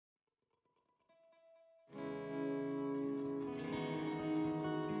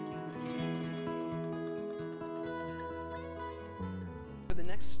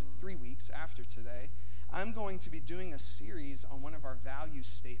next 3 weeks after today, I'm going to be doing a series on one of our value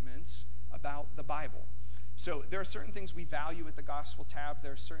statements about the Bible. So there are certain things we value at the Gospel Tab.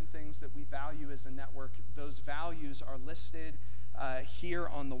 There are certain things that we value as a network. Those values are listed here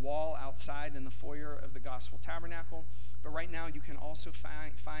on the wall outside in the foyer of the Gospel Tabernacle. But right now you can also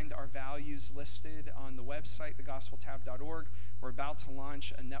find our values listed on the website, thegospeltab.org. We're about to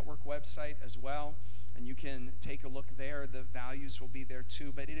launch a network website as well, and you can take a look there. The values will be there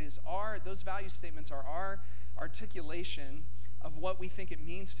too. But those value statements are our articulation of what we think it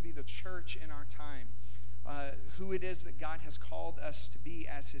means to be the church in our time. Who it is that God has called us to be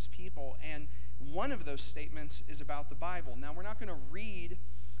as his people. And one of those statements is about the Bible. Now, we're not going to read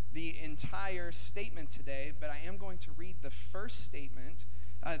the entire statement today, but I am going to read the first statement,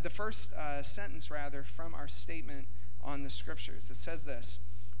 sentence from our statement on the scriptures. It says this: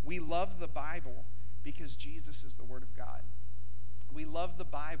 we love the Bible because Jesus is the Word of God. We love the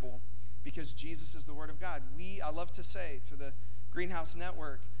Bible because Jesus is the Word of God. I love to say to the Greenhouse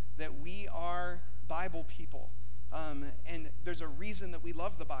Network that we are Bible people. And there's a reason that we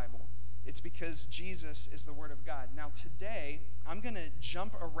love the Bible. It's because Jesus is the Word of God. Now today, I'm going to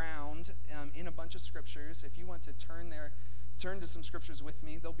jump around in a bunch of scriptures. If you want to turn to some scriptures with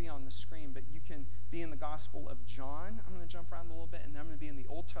me, they'll be on the screen, but you can be in the Gospel of John. I'm going to jump around a little bit, and then I'm going to be in the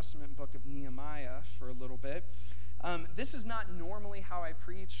Old Testament book of Nehemiah for a little bit. This is not normally how I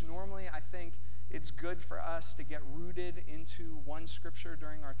preach. Normally, I think it's good for us to get rooted into one scripture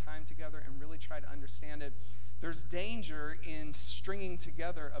during our time together and really try to understand it. There's danger in stringing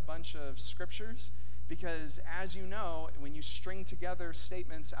together a bunch of scriptures because, as you know, when you string together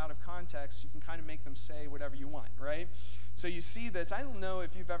statements out of context, you can kind of make them say whatever you want, right? So you see this. I don't know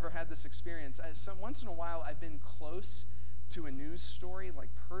if you've ever had this experience. Once in a while, I've been close to a news story, like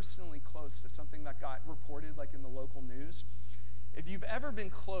personally close to something that got reported like in the local news. If you've ever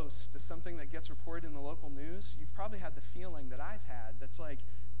been close to something that gets reported in the local news, you've probably had the feeling that I've had that's like,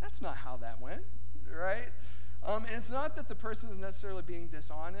 that's not how that went, right? And it's not that the person is necessarily being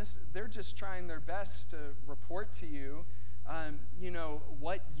dishonest. They're just trying their best to report to you,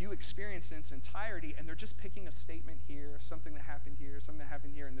 what you experienced in its entirety, and they're just picking a statement here, something that happened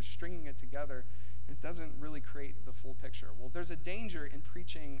here, and they're stringing it together. It doesn't really create the full picture. Well, there's a danger in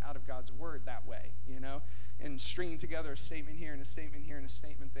preaching out of God's word that way, and stringing together a statement here and a statement here and a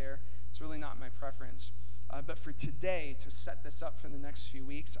statement there. It's really not my preference. But for today, to set this up for the next few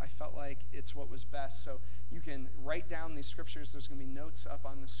weeks, I felt like it's what was best. So you can write down these scriptures. There's going to be notes up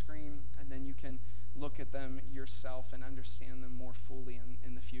on the screen, and then you can look at them yourself and understand them more fully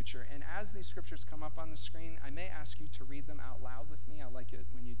in the future. And as these scriptures come up on the screen, I may ask you to read them out loud with me. I like it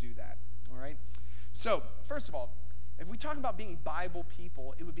when you do that, all right? So, first of all, if we talk about being Bible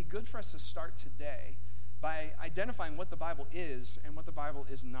people, it would be good for us to start today by identifying what the Bible is and what the Bible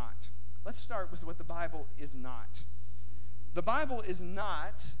is not. Let's start with what the Bible is not. The Bible is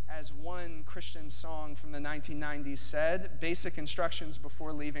not, as one Christian song from the 1990s said, basic instructions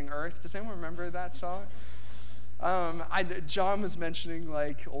before leaving Earth. Does anyone remember that song? John was mentioning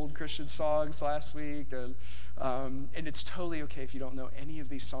like old Christian songs last week, and it's totally okay if you don't know any of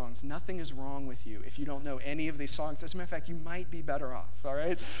these songs. Nothing is wrong with you if you don't know any of these songs. As a matter of fact, you might be better off, all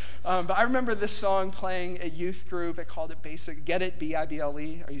right? But I remember this song playing at youth group. It called it Basic, get it,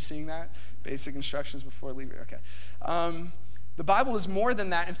 B-I-B-L-E. Are you seeing that? Basic instructions before leaving, okay. The Bible is more than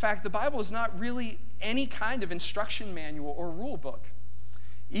that. In fact, the Bible is not really any kind of instruction manual or rule book.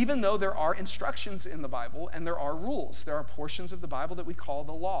 Even though there are instructions in the Bible and there are rules, there are portions of the Bible that we call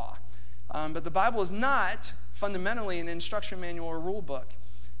the law. But the Bible is not fundamentally an instruction manual or rule book.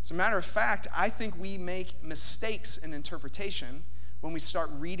 As a matter of fact, I think we make mistakes in interpretation when we start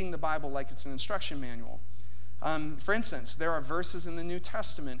reading the Bible like it's an instruction manual. For instance, there are verses in the New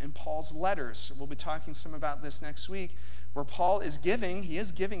Testament in Paul's letters. We'll be talking some about this next week, where Paul is giving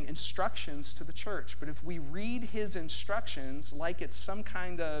instructions to the church. But if we read his instructions like it's some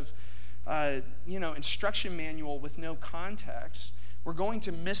kind of, instruction manual with no context, we're going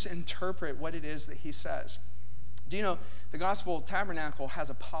to misinterpret what it is that he says. Do you know the Gospel Tabernacle has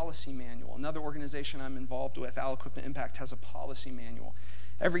a policy manual? Another organization I'm involved with, Al Equipment Impact, has a policy manual.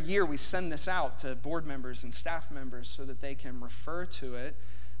 Every year we send this out to board members and staff members so that they can refer to it.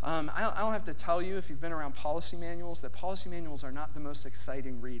 I don't have to tell you, if you've been around policy manuals, that policy manuals are not the most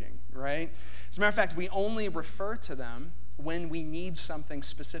exciting reading, right? As a matter of fact, we only refer to them when we need something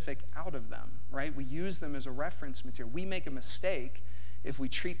specific out of them, right? We use them as a reference material. We make a mistake if we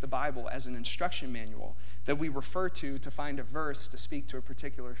treat the Bible as an instruction manual that we refer to find a verse to speak to a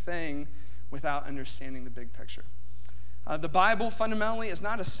particular thing without understanding the big picture. The Bible fundamentally is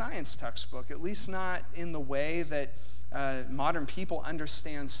not a science textbook, at least not in the way that modern people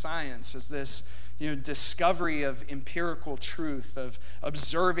understand science as this discovery of empirical truth, of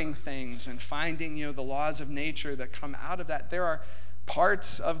observing things and finding the laws of nature that come out of that. There are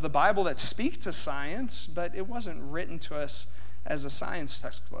parts of the Bible that speak to science, but it wasn't written to us as a science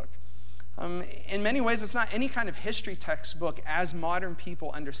textbook. In many ways, it's not any kind of history textbook as modern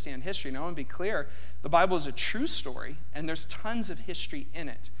people understand history. Now, I want to be clear, the Bible is a true story, and there's tons of history in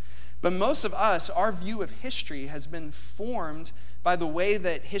it. But most of us, our view of history has been formed by the way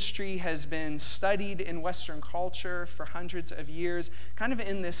that history has been studied in Western culture for hundreds of years, kind of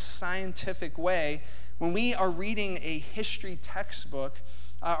in this scientific way. When we are reading a history textbook,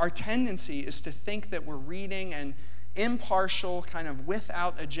 our tendency is to think that we're reading an impartial, kind of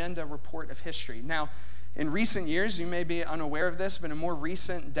without agenda report of history. Now, in recent years, you may be unaware of this, but in more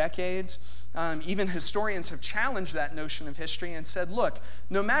recent decades, even historians have challenged that notion of history and said, look,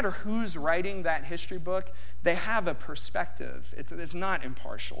 no matter who's writing that history book, they have a perspective. It's not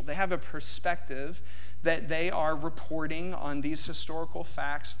impartial. They have a perspective that they are reporting on these historical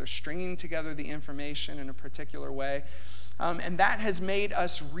facts. They're stringing together the information in a particular way. And that has made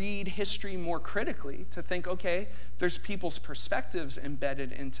us read history more critically, to think, okay, there's people's perspectives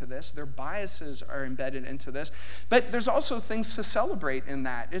embedded into this. Their biases are embedded into this. But there's also things to celebrate in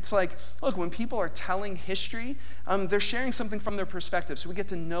that. It's like, look, when people are telling history, they're sharing something from their perspective. So we get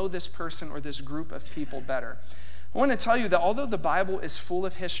to know this person or this group of people better. I want to tell you that although the Bible is full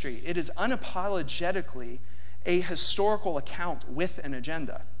of history, it is unapologetically a historical account with an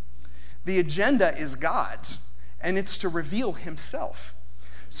agenda. The agenda is God's, and it's to reveal himself.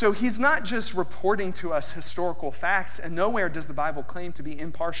 So he's not just reporting to us historical facts, and nowhere does the Bible claim to be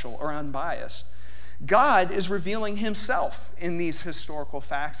impartial or unbiased. God is revealing himself in these historical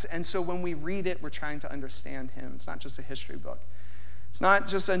facts, and so when we read it, we're trying to understand him. It's not just a history book. It's not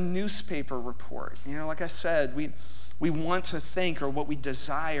just a newspaper report. Like I said, we want to think, or what we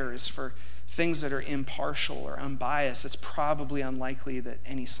desire is for things that are impartial or unbiased. It's probably unlikely that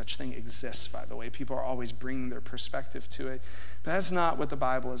any such thing exists, by the way. People are always bringing their perspective to it. But that's not what the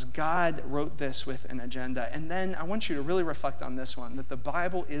Bible is. God wrote this with an agenda. And then I want you to really reflect on this one, that the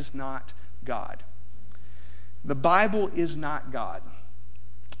Bible is not God. The Bible is not God.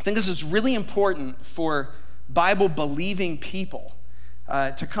 I think this is really important for Bible-believing people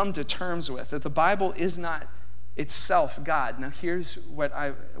to come to terms with, that the Bible is not itself God. Now here's what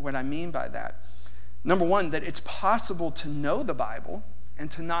I mean by that. Number one, that it's possible to know the Bible and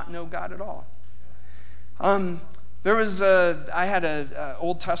to not know God at all. I had an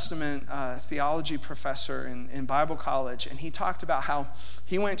Old Testament theology professor in Bible college, and he talked about how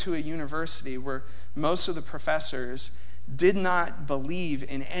he went to a university where most of the professors did not believe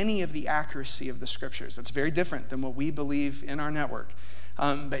in any of the accuracy of the scriptures. That's very different than what we believe in our network.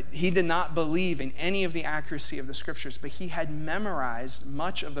 But he did not believe in any of the accuracy of the scriptures, but he had memorized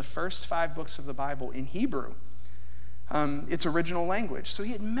much of the first 5 books of the Bible in Hebrew, its original language. So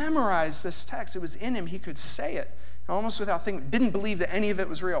he had memorized this text. It was in him. He could say it almost without thinking. Didn't believe that any of it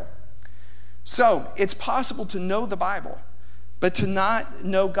was real. So it's possible to know the Bible, but to not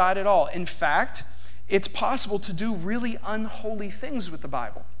know God at all. In fact, it's possible to do really unholy things with the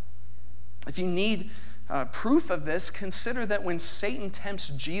Bible. If you need proof of this, consider that when Satan tempts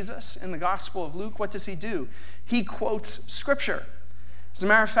Jesus in the Gospel of Luke, what does he do? He quotes Scripture. As a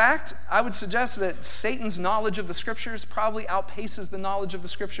matter of fact, I would suggest that Satan's knowledge of the Scriptures probably outpaces the knowledge of the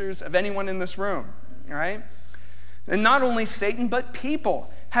Scriptures of anyone in this room, all right? And not only Satan, but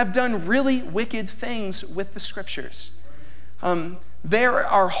people have done really wicked things with the Scriptures. There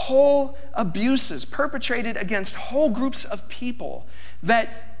are whole abuses perpetrated against whole groups of people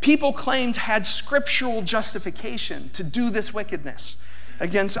that people claimed had scriptural justification to do this wickedness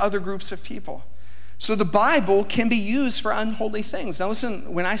against other groups of people. So the Bible can be used for unholy things. Now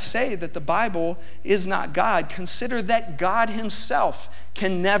listen, when I say that the Bible is not God, consider that God himself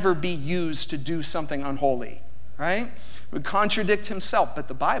can never be used to do something unholy, right? It would contradict himself, but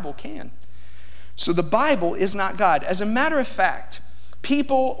the Bible can. So the Bible is not God. As a matter of fact,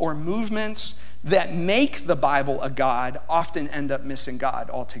 people or movements that make the Bible a god often end up missing God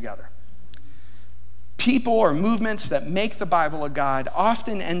altogether. People or movements that make the Bible a god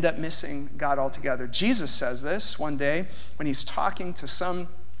often end up missing God altogether. Jesus says this one day when he's talking to some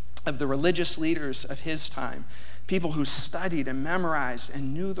of the religious leaders of his time, people who studied and memorized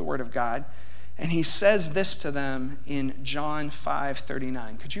and knew the Word of God. And he says this to them in John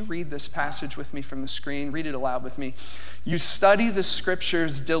 5:39. Could you read this passage with me from the screen? Read it aloud with me. You study the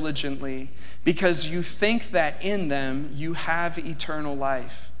scriptures diligently because you think that in them you have eternal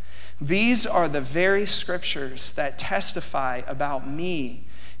life. These are the very scriptures that testify about me,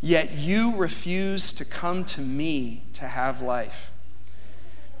 yet you refuse to come to me to have life.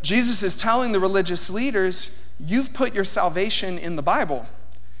 Jesus is telling the religious leaders, you've put your salvation in the Bible,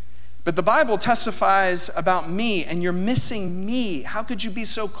 but the Bible testifies about me, and you're missing me. How could you be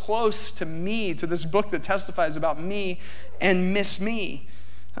so close to me, to this book that testifies about me, and miss me?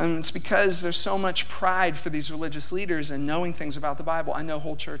 It's because there's so much pride for these religious leaders in knowing things about the Bible. I know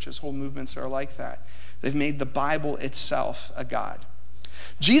whole churches, whole movements are like that. They've made the Bible itself a god.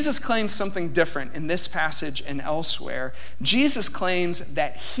 Jesus claims something different in this passage and elsewhere. Jesus claims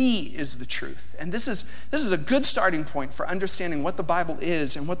that he is the truth. And this is a good starting point for understanding what the Bible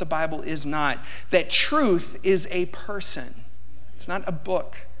is and what the Bible is not. That truth is a person. It's not a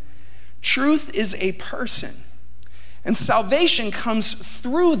book. Truth is a person. And salvation comes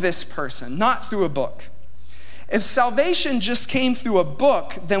through this person, not through a book. If salvation just came through a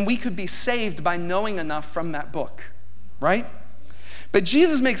book, then we could be saved by knowing enough from that book, right? But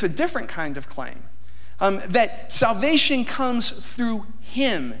Jesus makes a different kind of claim, that salvation comes through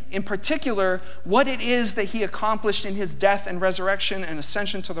him. In particular, what it is that he accomplished in his death and resurrection and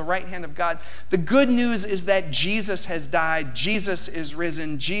ascension to the right hand of God. The good news is that Jesus has died, Jesus is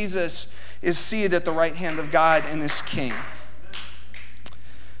risen, Jesus is seated at the right hand of God and is king.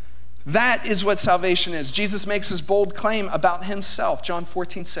 That is what salvation is. Jesus makes his bold claim about himself. John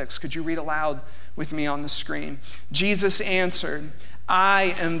 14:6. Could you read aloud with me on the screen? Jesus answered,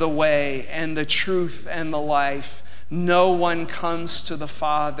 I am the way and the truth and the life. No one comes to the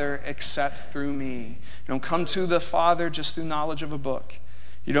Father except through me. You don't come to the Father just through knowledge of a book.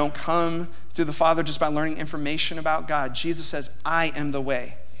 You don't come to the Father just by learning information about God. Jesus says, I am the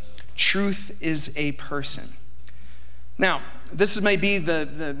way. Truth is a person. Now, this may be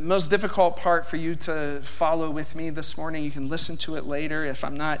the most difficult part for you to follow with me this morning. You can listen to it later if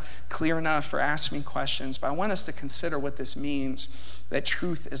I'm not clear enough, or ask me questions. But I want us to consider what this means, that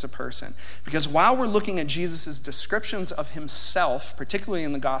truth is a person. Because while we're looking at Jesus' descriptions of himself, particularly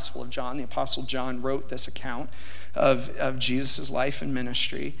in the Gospel of John, the Apostle John wrote this account of Jesus' life and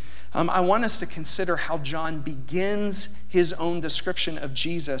ministry, I want us to consider how John begins his own description of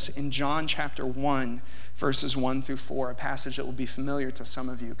Jesus in John chapter 1, verses 1 through 4, a passage that will be familiar to some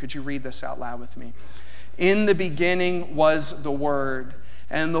of you. Could you read this out loud with me? In the beginning was the Word,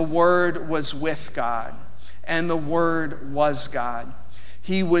 and the Word was with God, and the Word was God.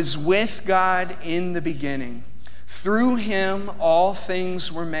 He was with God in the beginning. Through him all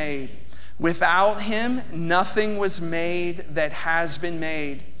things were made. Without him nothing was made that has been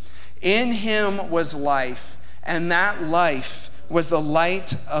made. In him was life, and that life was the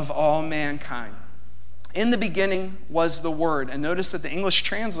light of all mankind. In the beginning was the Word. And notice that the English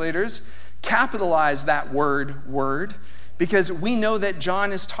translators capitalize that word, because we know that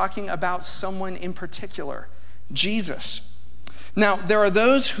John is talking about someone in particular, Jesus. Now, there are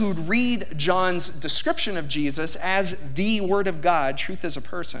those who read John's description of Jesus as the Word of God, truth as a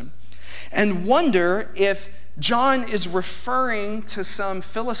person, and wonder if John is referring to some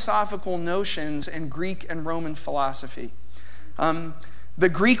philosophical notions in Greek and Roman philosophy. The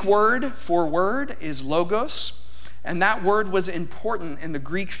Greek word for word is logos, and that word was important in the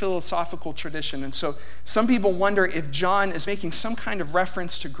Greek philosophical tradition. And so some people wonder if John is making some kind of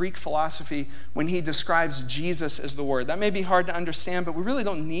reference to Greek philosophy when he describes Jesus as the Word. That may be hard to understand, but we really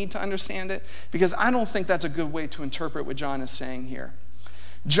don't need to understand it, because I don't think that's a good way to interpret what John is saying here.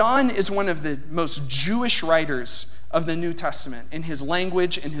 John is one of the most Jewish writers of the New Testament in his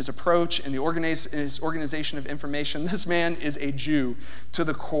language, in his approach, in his organization of information. This man is a Jew to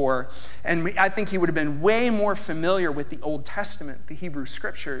the core. And I think he would have been way more familiar with the Old Testament, the Hebrew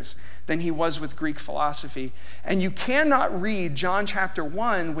Scriptures, than he was with Greek philosophy. And you cannot read John chapter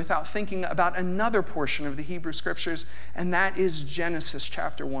 1 without thinking about another portion of the Hebrew Scriptures, and that is Genesis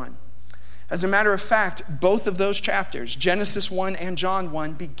chapter 1. As a matter of fact, both of those chapters, Genesis 1 and John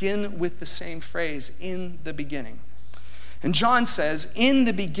 1, begin with the same phrase, in the beginning. And John says, in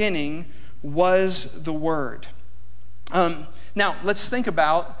the beginning was the Word. Now, let's think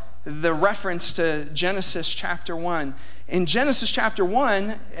about the reference to Genesis chapter 1. In Genesis chapter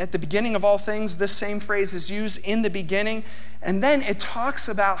 1, at the beginning of all things, this same phrase is used, in the beginning. And then it talks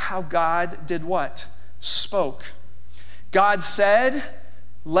about how God did what? Spoke. God said,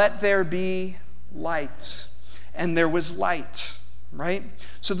 let there be light. And there was light, right?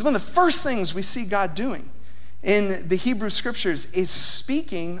 So one of the first things we see God doing in the Hebrew Scriptures is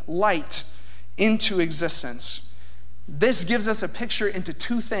speaking light into existence. This gives us a picture into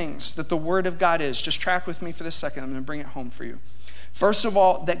two things that the Word of God is. Just track with me for this second. I'm going to bring it home for you. First of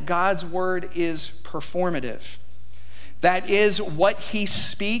all, that God's Word is performative. That is, what he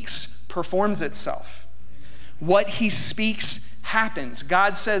speaks performs itself. What he speaks happens.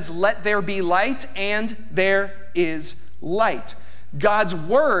 God says, let there be light, and there is light. God's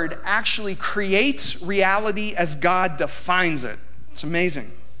word actually creates reality as God defines it. It's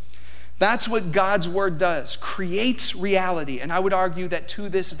amazing. That's what God's word does, creates reality. And I would argue that to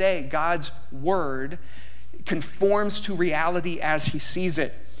this day, God's word conforms to reality as he sees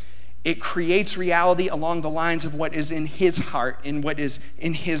it. It creates reality along the lines of what is in his heart and what is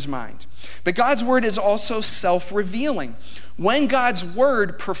in his mind. But God's word is also self-revealing. When God's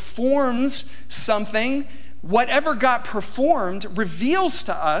word performs something, whatever got performed reveals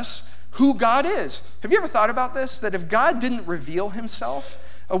to us who God is. Have you ever thought about this? That if God didn't reveal himself,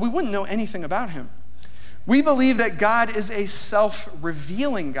 we wouldn't know anything about him. We believe that God is a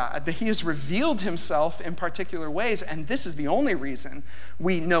self-revealing God, that he has revealed himself in particular ways, and this is the only reason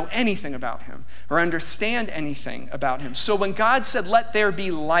we know anything about him or understand anything about him. So when God said, let there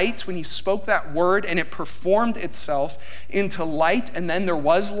be light, when he spoke that word and it performed itself into light, and then there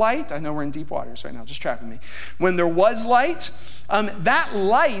was light, I know we're in deep waters right now, just track with me. When there was light, that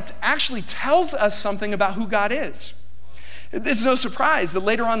light actually tells us something about who God is. It's no surprise that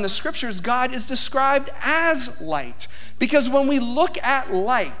later on in the scriptures, God is described as light. Because when we look at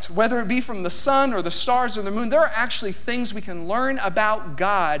light, whether it be from the sun or the stars or the moon, there are actually things we can learn about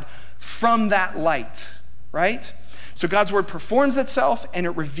God from that light, right? So God's word performs itself and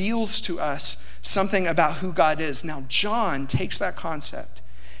it reveals to us something about who God is. Now, John takes that concept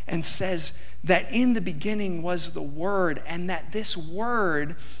and says that in the beginning was the Word, and that this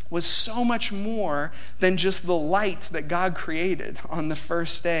Word was so much more than just the light that God created on the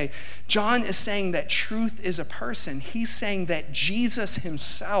first day. John is saying that truth is a person. He's saying that Jesus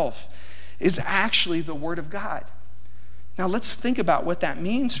himself is actually the Word of God. Now let's think about what that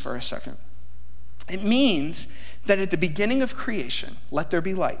means for a second. It means that at the beginning of creation, let there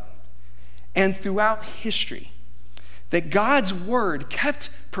be light, and throughout history, that God's word kept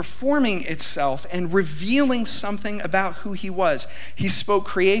performing itself and revealing something about who he was. He spoke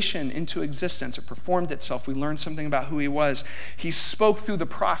creation into existence. It performed itself. We learned something about who he was. He spoke through the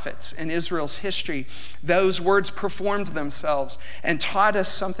prophets in Israel's history. Those words performed themselves and taught us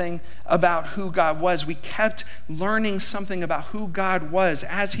something about who God was. We kept learning something about who God was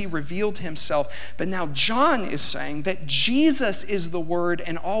as he revealed himself. But now John is saying that Jesus is the word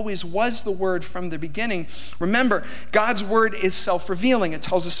and always was the word from the beginning. Remember, God's word is self-revealing. It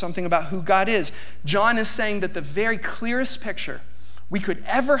tells us something about who God is. John is saying that the very clearest picture we could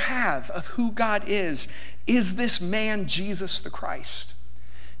ever have of who God is this man, Jesus the Christ,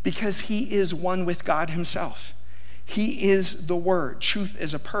 because he is one with God himself. He is the Word. Truth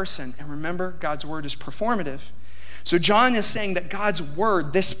is a person. And remember, God's word is performative. So John is saying that God's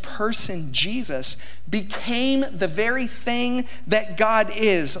word, this person, Jesus, became the very thing that God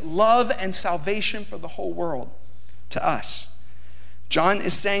is, love and salvation for the whole world. To us. John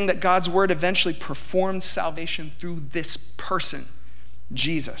is saying that God's word eventually performed salvation through this person,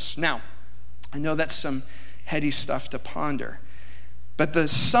 Jesus. Now, I know that's some heady stuff to ponder, but the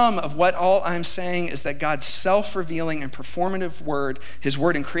sum of what all I'm saying is that God's self-revealing and performative word, his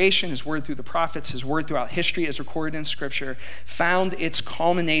word in creation, his word through the prophets, his word throughout history as recorded in Scripture, found its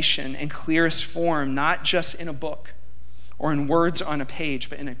culmination and clearest form, not just in a book or in words on a page,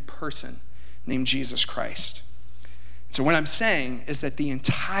 but in a person named Jesus Christ. So what I'm saying is that the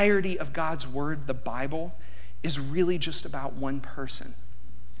entirety of God's word, the Bible, is really just about one person,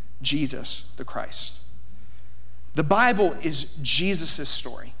 Jesus the Christ. The Bible is Jesus'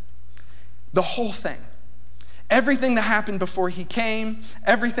 story. The whole thing. Everything that happened before he came,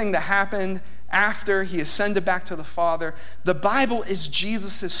 everything that happened after he ascended back to the Father, the Bible is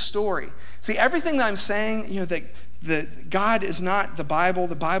Jesus' story. See, everything that I'm saying, that God is not the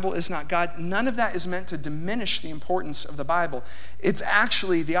Bible is not God, none of that is meant to diminish the importance of the Bible. It's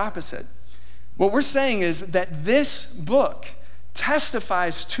actually the opposite. What we're saying is that this book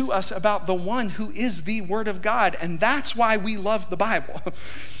testifies to us about the one who is the Word of God, and that's why we love the Bible.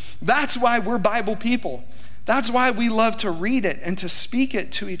 That's why we're Bible people. That's why we love to read it and to speak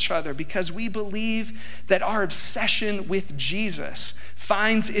it to each other, because we believe that our obsession with Jesus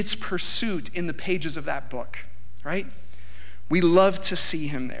finds its pursuit in the pages of that book. Right? We love to see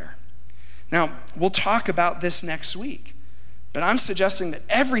him there. Now, we'll talk about this next week, but I'm suggesting that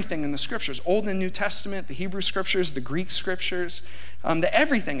everything in the scriptures, Old and New Testament, the Hebrew scriptures, the Greek scriptures,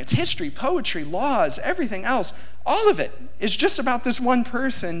 everything, it's history, poetry, laws, everything else, all of it is just about this one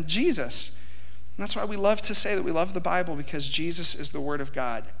person, Jesus. And that's why we love to say that we love the Bible, because Jesus is the Word of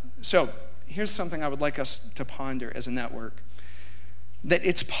God. So here's something I would like us to ponder as a network. That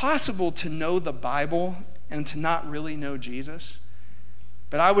it's possible to know the Bible and to not really know Jesus.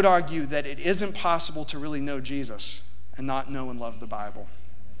 But I would argue that it isn't possible to really know Jesus and not know and love the Bible.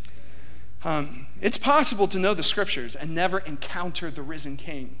 It's possible to know the scriptures and never encounter the risen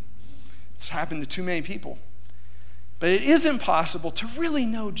King. It's happened to too many people. But it is impossible to really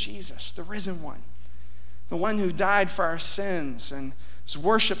know Jesus, the risen one, the one who died for our sins and is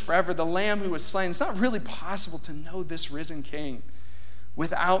worshiped forever, the Lamb who was slain. It's not really possible to know this risen King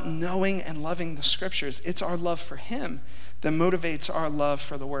without knowing and loving the scriptures. It's our love for him that motivates our love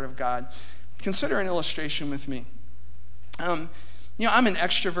for the Word of God. Consider an illustration with me. I'm an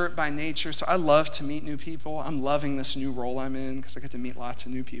extrovert by nature, so I love to meet new people. I'm loving this new role I'm in because I get to meet lots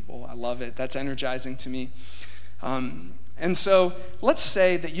of new people. I love it. That's energizing to me. And so let's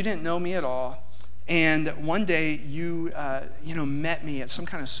say that you didn't know me at all, and one day you met me at some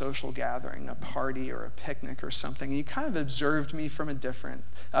kind of social gathering, a party or a picnic or something, and you kind of observed me from a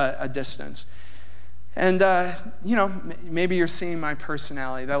distance. And, maybe you're seeing my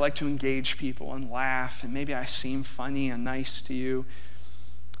personality, that I like to engage people and laugh, and maybe I seem funny and nice to you.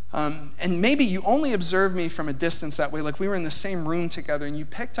 And maybe you only observed me from a distance that way, like we were in the same room together, and you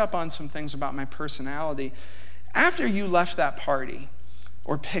picked up on some things about my personality. After you left that party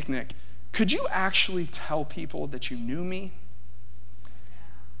or picnic, could you actually tell people that you knew me?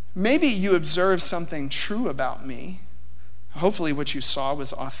 Maybe you observed something true about me. Hopefully what you saw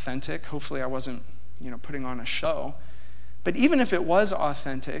was authentic. Hopefully I wasn't putting on a show. But even if it was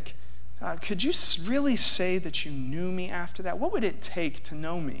authentic, could you really say that you knew me after that? What would it take to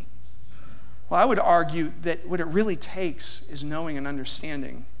know me? Well, I would argue that what it really takes is knowing and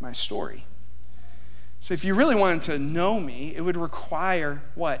understanding my story. So if you really wanted to know me, it would require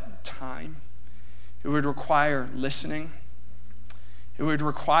what? Time. It would require listening. It would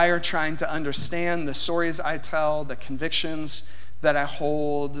require trying to understand the stories I tell, the convictions that I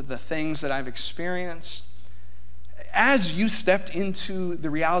hold, the things that I've experienced. As you stepped into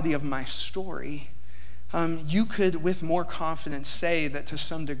the reality of my story, you could with more confidence say that to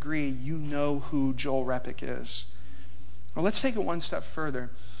some degree you know who Joel Repic is. Well, let's take it one step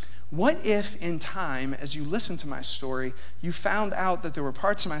further. What if in time, as you listened to my story, you found out that there were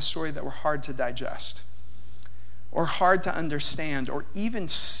parts of my story that were hard to digest, or hard to understand, or even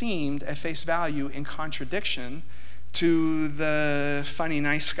seemed at face value in contradiction to the funny,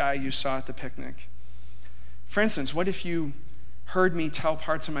 nice guy you saw at the picnic? For instance, what if you heard me tell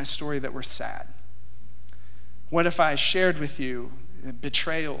parts of my story that were sad? What if I shared with you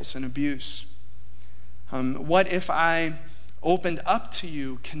betrayals and abuse? What if I opened up to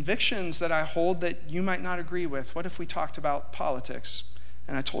you convictions that I hold that you might not agree with? What if we talked about politics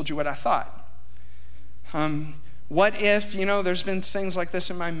and I told you what I thought? What if, there's been things like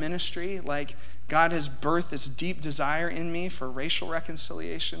this in my ministry, like God has birthed this deep desire in me for racial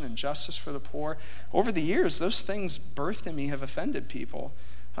reconciliation and justice for the poor. Over the years, those things birthed in me have offended people.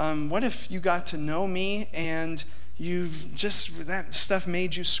 What if you got to know me and that stuff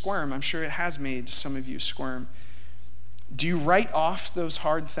made you squirm? I'm sure it has made some of you squirm. Do you write off those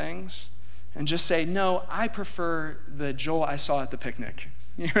hard things and just say, no, I prefer the Joel I saw at the picnic?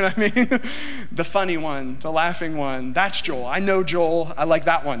 You know what I mean? The funny one, the laughing one. That's Joel. I know Joel. I like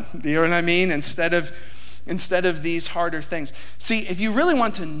that one. You know what I mean? Instead of these harder things. See, if you really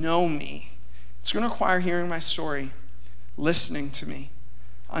want to know me, it's going to require hearing my story, listening to me,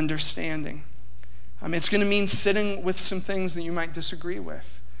 understanding. It's going to mean sitting with some things that you might disagree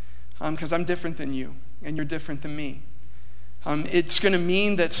with, because I'm different than you, and you're different than me. It's going to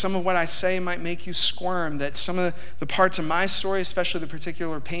mean that some of what I say might make you squirm, that some of the parts of my story, especially the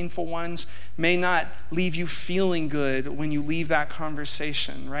particular painful ones, may not leave you feeling good when you leave that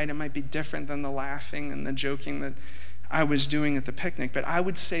conversation, right? It might be different than the laughing and the joking that I was doing at the picnic. But I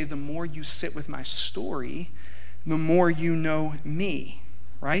would say the more you sit with my story, the more you know me,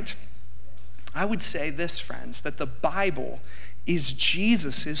 right? I would say this, friends, that the Bible is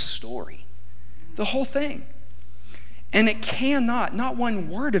Jesus' story, the whole thing. And it cannot, not one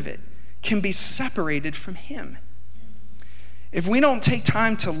word of it, can be separated from him. If we don't take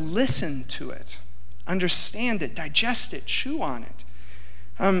time to listen to it, understand it, digest it, chew on it,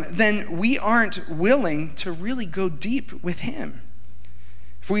 then we aren't willing to really go deep with him.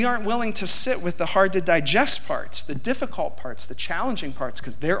 If we aren't willing to sit with the hard to digest parts, the difficult parts, the challenging parts,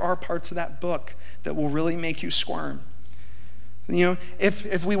 because there are parts of that book that will really make you squirm.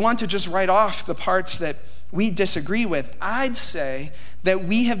 If we want to just write off the parts that we disagree with, I'd say that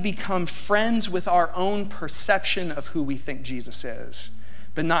we have become friends with our own perception of who we think Jesus is,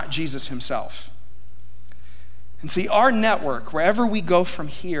 but not Jesus himself. And see, our network, wherever we go from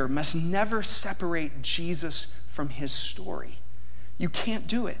here, must never separate Jesus from his story. You can't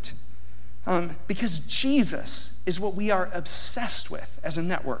do it, because Jesus is what we are obsessed with as a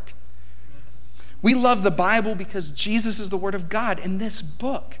network. We love the Bible because Jesus is the Word of God, and this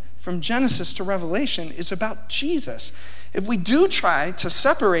book, from Genesis to Revelation, is about Jesus. If we do try to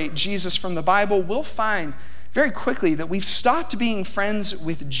separate Jesus from the Bible, we'll find very quickly that we've stopped being friends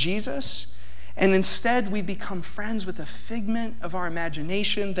with Jesus, and instead we become friends with a figment of our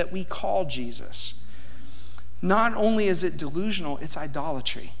imagination that we call Jesus. Not only is it delusional, it's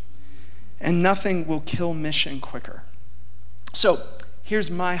idolatry. And nothing will kill mission quicker. So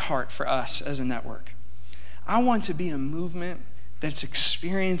here's my heart for us as a network. I want to be a movement that's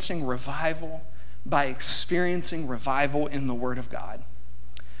experiencing revival by experiencing revival in the Word of God.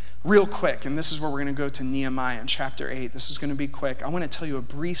 Real quick, and this is where we're going to go to Nehemiah in chapter 8. This is going to be quick. I want to tell you a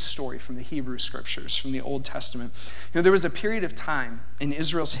brief story from the Hebrew Scriptures, from the Old Testament. There was a period of time in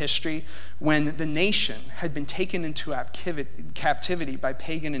Israel's history when the nation had been taken into captivity by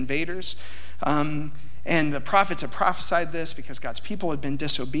pagan invaders. And the prophets had prophesied this because God's people had been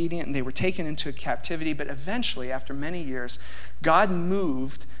disobedient and they were taken into captivity. But eventually, after many years, God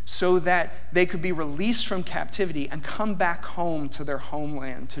moved so that they could be released from captivity and come back home to their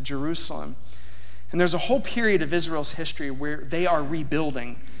homeland, to Jerusalem. And there's a whole period of Israel's history where they are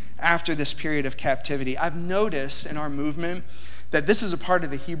rebuilding after this period of captivity. I've noticed in our movement that this is a part of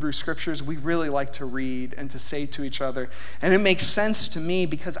the Hebrew Scriptures we really like to read and to say to each other. And it makes sense to me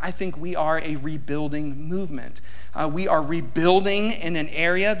because I think we are a rebuilding movement. We are rebuilding in an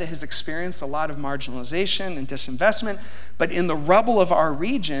area that has experienced a lot of marginalization and disinvestment. But in the rubble of our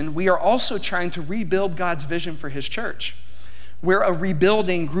region, we are also trying to rebuild God's vision for his church. We're a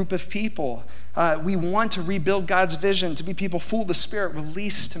rebuilding group of people. We want to rebuild God's vision to be people full of the Spirit,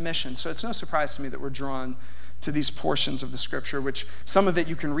 released to mission. So it's no surprise to me that we're drawn to these portions of the Scripture, which some of it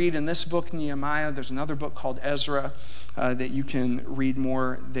you can read in this book, Nehemiah. There's another book called Ezra that you can read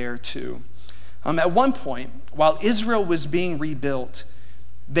more there too. At one point, while Israel was being rebuilt,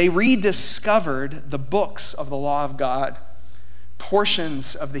 they rediscovered the books of the law of God,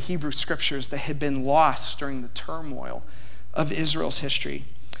 portions of the Hebrew Scriptures that had been lost during the turmoil of Israel's history.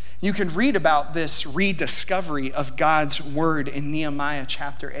 You can read about this rediscovery of God's word in Nehemiah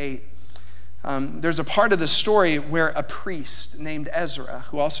chapter 8. There's a part of the story where a priest named Ezra,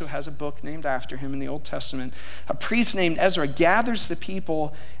 who also has a book named after him in the Old Testament, a priest named Ezra gathers the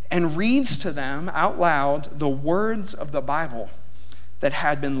people and reads to them out loud the words of the Bible that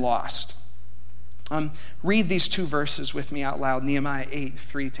had been lost. Read these two verses with me out loud, Nehemiah 8,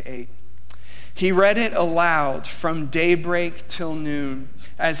 3-8. He read it aloud from daybreak till noon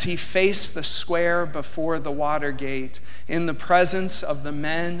as he faced the square before the water gate in the presence of the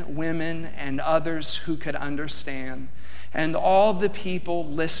men, women, and others who could understand. And all the people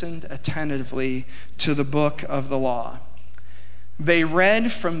listened attentively to the book of the law. They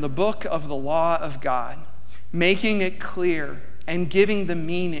read from the book of the law of God, making it clear and giving the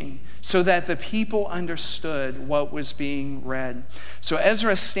meaning so that the people understood what was being read. So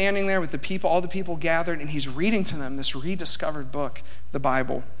Ezra is standing there with the people, all the people gathered, and he's reading to them this rediscovered book, the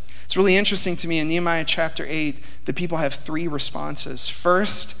Bible. It's really interesting to me in Nehemiah chapter 8, the people have three responses.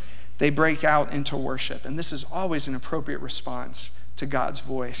 First, they break out into worship, and this is always an appropriate response to God's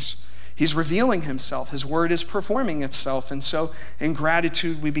voice. He's revealing himself. His word is performing itself, and so in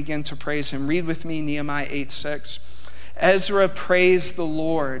gratitude, we begin to praise him. Read with me Nehemiah 8:6. Ezra praised the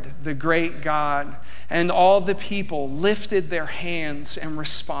Lord, the great God, and all the people lifted their hands and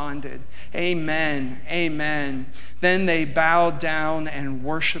responded, Amen, amen. Then they bowed down and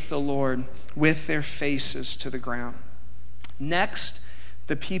worshiped the Lord with their faces to the ground. Next,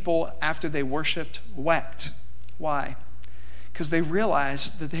 the people, after they worshiped, wept. Why? Because they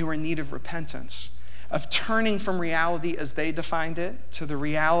realized that they were in need of repentance, of turning from reality as they defined it to the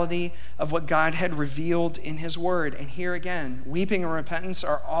reality of what God had revealed in his word. And here again, weeping and repentance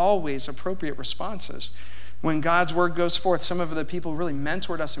are always appropriate responses. When God's word goes forth, some of the people who really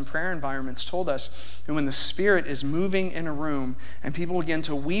mentored us in prayer environments told us that when the Spirit is moving in a room and people begin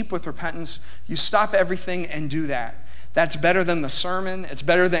to weep with repentance, you stop everything and do that. That's better than the sermon. It's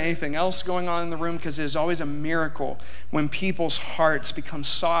better than anything else going on in the room because it is always a miracle when people's hearts become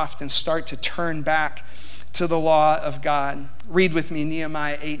soft and start to turn back to the law of God. Read with me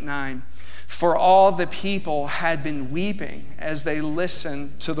Nehemiah 8:9. For all the people had been weeping as they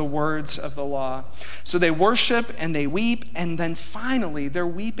listened to the words of the law. So they worship and they weep, and then finally their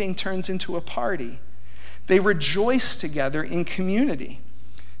weeping turns into a party. They rejoice together in community.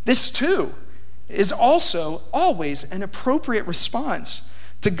 This too is also always an appropriate response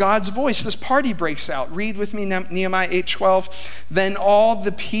to God's voice. This party breaks out. Read with me Nehemiah 8:12. Then all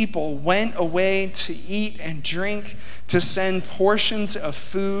the people went away to eat and drink, to send portions of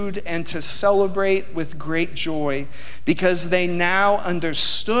food, and to celebrate with great joy, because they now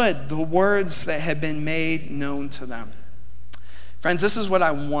understood the words that had been made known to them. Friends, this is what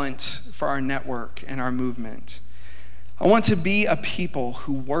I want for our network and our movement. I want to be a people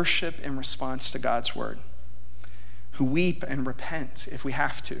who worship in response to God's word, who weep and repent if we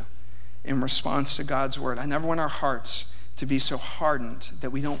have to in response to God's word. I never want our hearts to be so hardened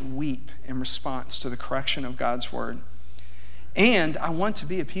that we don't weep in response to the correction of God's word. And I want to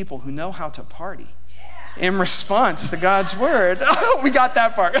be a people who know how to party in response to God's word. Oh, we got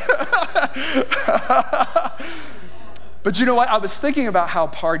that part. But you know what? I was thinking about how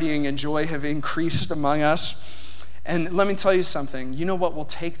partying and joy have increased among us. And let me tell you something. You know what will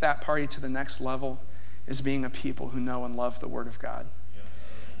take that party to the next level is being a people who know and love the Word of God.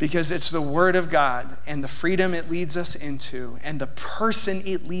 Because it's the Word of God and the freedom it leads us into and the person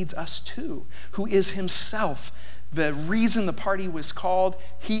it leads us to, who is himself the reason the party was called.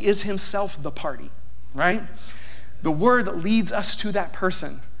 He is himself the party, right? The Word leads us to that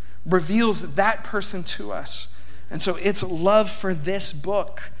person, reveals that person to us. And so it's love for this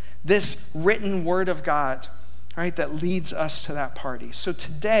book, this written Word of God, right, that leads us to that party. So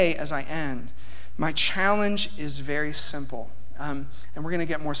today, as I end, my challenge is very simple. And we're going to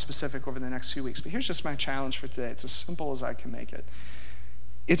get more specific over the next few weeks. But here's just my challenge for today. It's as simple as I can make it.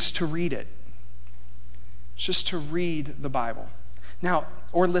 It's to read it. It's just to read the Bible. Now,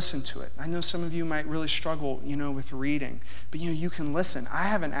 or listen to it. I know some of you might really struggle, with reading. But, you can listen. I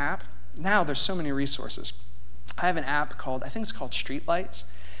have an app. Now there's so many resources. I have an app called, I think it's called Streetlights.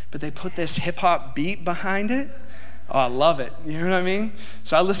 But they put this hip-hop beat behind it. Oh, I love it. You know what I mean?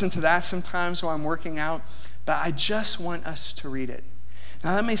 So I listen to that sometimes while I'm working out. But I just want us to read it.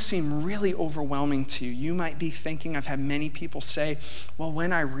 Now, that may seem really overwhelming to you. You might be thinking, I've had many people say, well,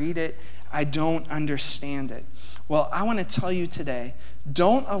 when I read it, I don't understand it. Well, I want to tell you today,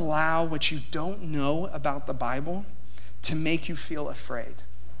 don't allow what you don't know about the Bible to make you feel afraid.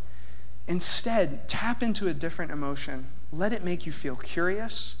 Instead, tap into a different emotion. Let it make you feel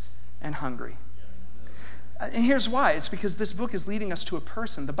curious and hungry. And here's why. It's because this book is leading us to a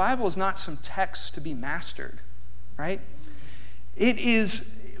person. The Bible is not some text to be mastered, right? It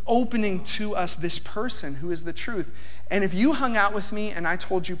is opening to us this person who is the truth. And if you hung out with me and I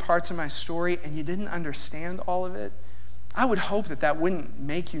told you parts of my story and you didn't understand all of it, I would hope that wouldn't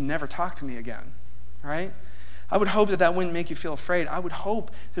make you never talk to me again, right? I would hope that wouldn't make you feel afraid. I would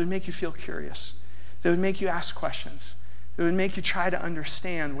hope that it would make you feel curious. That it would make you ask questions. It would make you try to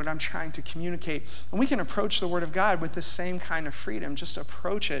understand what I'm trying to communicate. And we can approach the Word of God with the same kind of freedom. Just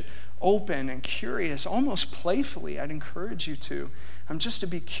approach it open and curious, almost playfully. I'd encourage you to. Just to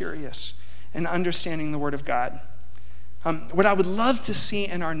be curious and understanding the Word of God. What I would love to see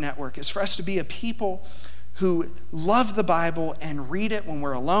in our network is for us to be a people who love the Bible and read it when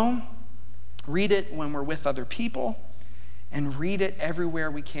we're alone, read it when we're with other people, and read it everywhere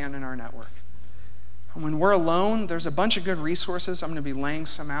we can in our network. When we're alone, there's a bunch of good resources. I'm going to be laying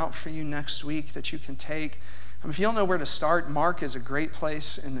some out for you next week that you can take. If you don't know where to start, Mark is a great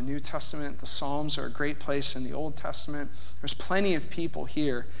place in the New Testament. The Psalms are a great place in the Old Testament. There's plenty of people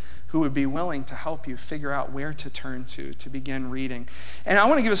here who would be willing to help you figure out where to turn to begin reading. And I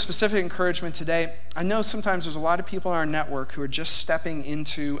want to give a specific encouragement today. I know sometimes there's a lot of people in our network who are just stepping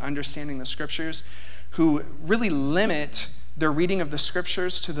into understanding the Scriptures, who really limit their reading of the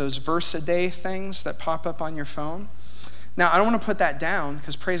Scriptures to those verse-a-day things that pop up on your phone. Now, I don't want to put that down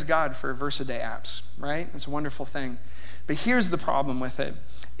because praise God for verse-a-day apps, right? It's a wonderful thing. But here's the problem with it.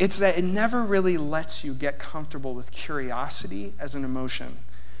 It's that it never really lets you get comfortable with curiosity as an emotion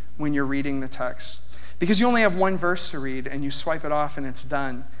when you're reading the text. Because you only have one verse to read and you swipe it off and it's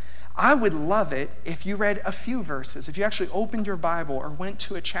done. I would love it if you read a few verses, if you actually opened your Bible or went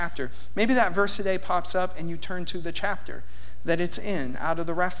to a chapter. Maybe that verse a day pops up and you turn to the chapter that it's in out of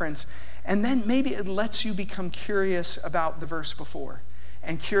the reference. And then maybe it lets you become curious about the verse before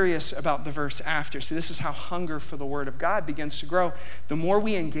and curious about the verse after. See, this is how hunger for the Word of God begins to grow. The more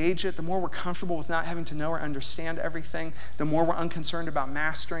we engage it, the more we're comfortable with not having to know or understand everything, the more we're unconcerned about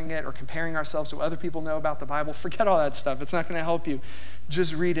mastering it or comparing ourselves to what other people know about the Bible. Forget all that stuff. It's not going to help you.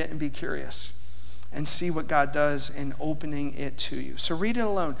 Just read it and be curious and see what God does in opening it to you. So read it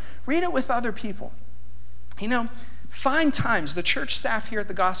alone. Read it with other people. Find times. The church staff here at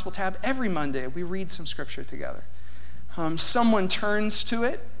the Gospel Tab, every Monday, we read some Scripture together. Someone turns to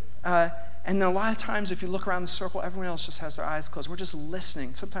it, and then a lot of times if you look around the circle, everyone else just has their eyes closed. We're just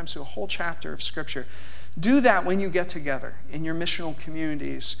listening, sometimes to a whole chapter of Scripture. Do that when you get together in your missional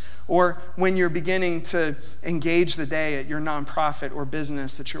communities, or when you're beginning to engage the day at your nonprofit or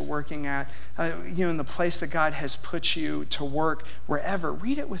business that you're working at, in the place that God has put you to work, wherever.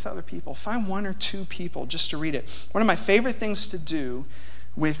 Read it with other people. Find one or two people just to read it. One of my favorite things to do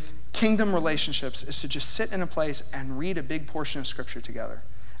with kingdom relationships is to just sit in a place and read a big portion of Scripture together.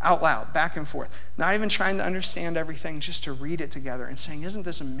 Out loud, back and forth. Not even trying to understand everything, just to read it together and saying, isn't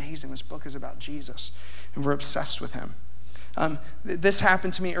this amazing? This book is about Jesus, and we're obsessed with him. This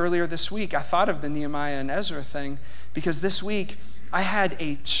happened to me earlier this week. I thought of the Nehemiah and Ezra thing because this week I had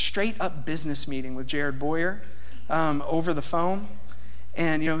a straight-up business meeting with Jared Boyer over the phone,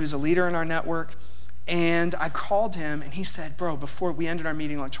 and he's a leader in our network. And I called him, and he said, bro, before we ended our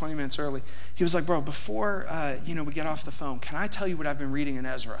meeting like 20 minutes early, he was like, bro, before we get off the phone, can I tell you what I've been reading in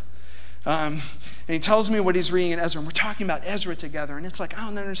Ezra? And he tells me what he's reading in Ezra, and we're talking about Ezra together. And it's like, I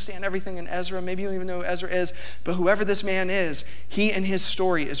don't understand everything in Ezra. Maybe you don't even know who Ezra is. But whoever this man is, he and his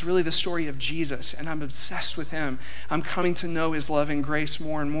story is really the story of Jesus. And I'm obsessed with him. I'm coming to know his love and grace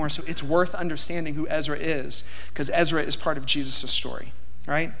more and more. So it's worth understanding who Ezra is, because Ezra is part of Jesus' story,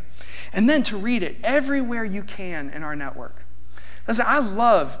 right? And then to read it everywhere you can in our network. Listen, I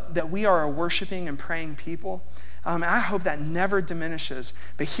love that we are a worshiping and praying people. I hope that never diminishes.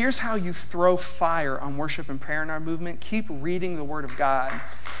 But here's how you throw fire on worship and prayer in our movement. Keep reading the Word of God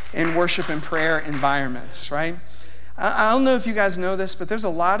in worship and prayer environments, right? I don't know if you guys know this, but there's a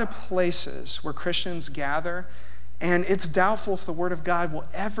lot of places where Christians gather, and it's doubtful if the Word of God will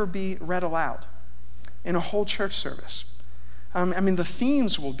ever be read aloud in a whole church service. The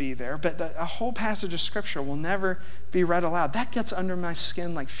themes will be there, but a whole passage of Scripture will never be read aloud. That gets under my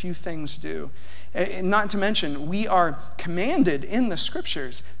skin like few things do. Not to mention, we are commanded in the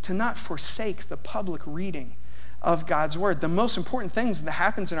Scriptures to not forsake the public reading of God's Word. The most important things that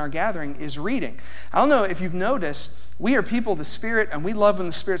happens in our gathering is reading. I don't know if you've noticed, we are people of the Spirit, and we love when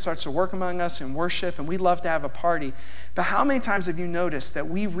the Spirit starts to work among us in worship, and we love to have a party. But how many times have you noticed that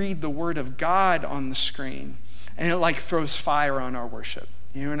we read the Word of God on the screen, and it like throws fire on our worship?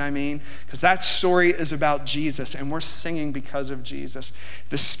 You know what I mean? Because that story is about Jesus, and we're singing because of Jesus.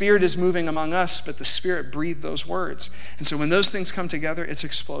 The Spirit is moving among us, but the Spirit breathed those words. And so when those things come together, it's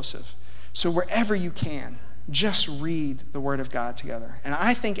explosive. So wherever you can, just read the Word of God together. And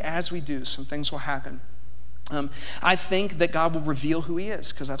I think as we do, some things will happen. I think that God will reveal who he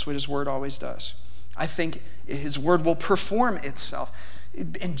is, because that's what his Word always does. I think his Word will perform itself.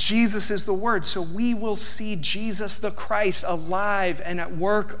 And Jesus is the Word, so we will see Jesus the Christ alive and at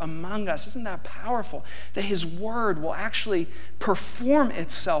work among us. Isn't that powerful? That his Word will actually perform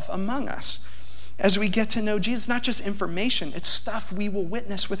itself among us as we get to know Jesus. Not just information, it's stuff we will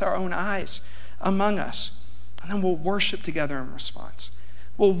witness with our own eyes among us. And then we'll worship together in response.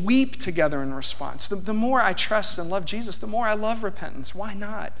 We'll weep together in response. The more I trust and love Jesus, the more I love repentance. Why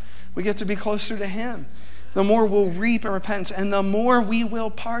not? We get to be closer to him. The more we'll reap in repentance, and the more we will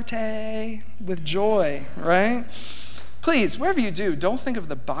partay with joy, right? Please, wherever you do, don't think of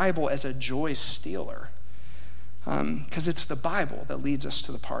the Bible as a joy stealer, because it's the Bible that leads us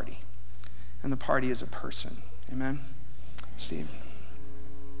to the party, and the party is a person. Amen? Steve.